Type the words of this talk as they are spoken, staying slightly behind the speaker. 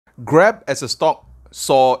Grab as a stock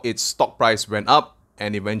saw its stock price went up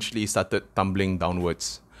and eventually started tumbling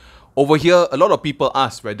downwards. Over here, a lot of people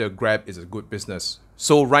ask whether Grab is a good business.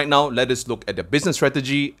 So right now, let us look at the business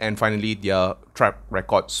strategy and finally their track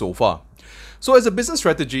record so far. So as a business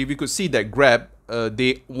strategy, we could see that Grab,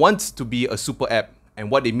 they want to be a super app.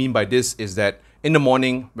 And what they mean by this is that in the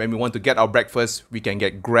morning, when we want to get our breakfast, we can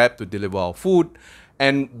get Grab to deliver our food.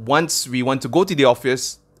 And once we want to go to the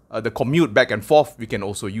office, the commute back and forth, we can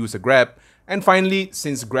also use a Grab. And finally,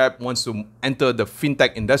 since Grab wants to enter the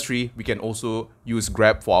fintech industry, we can also use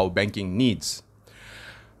Grab for our banking needs.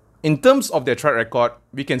 In terms of their track record,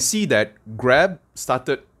 we can see that Grab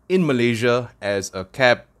started in Malaysia as a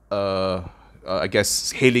cab,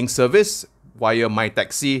 hailing service via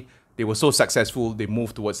MyTaxi. They were so successful, they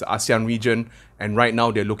moved towards the ASEAN region, and right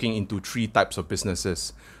now they're looking into 3 types of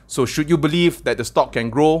businesses. So should you believe that the stock can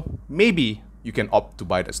grow, maybe you can opt to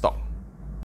buy the stock.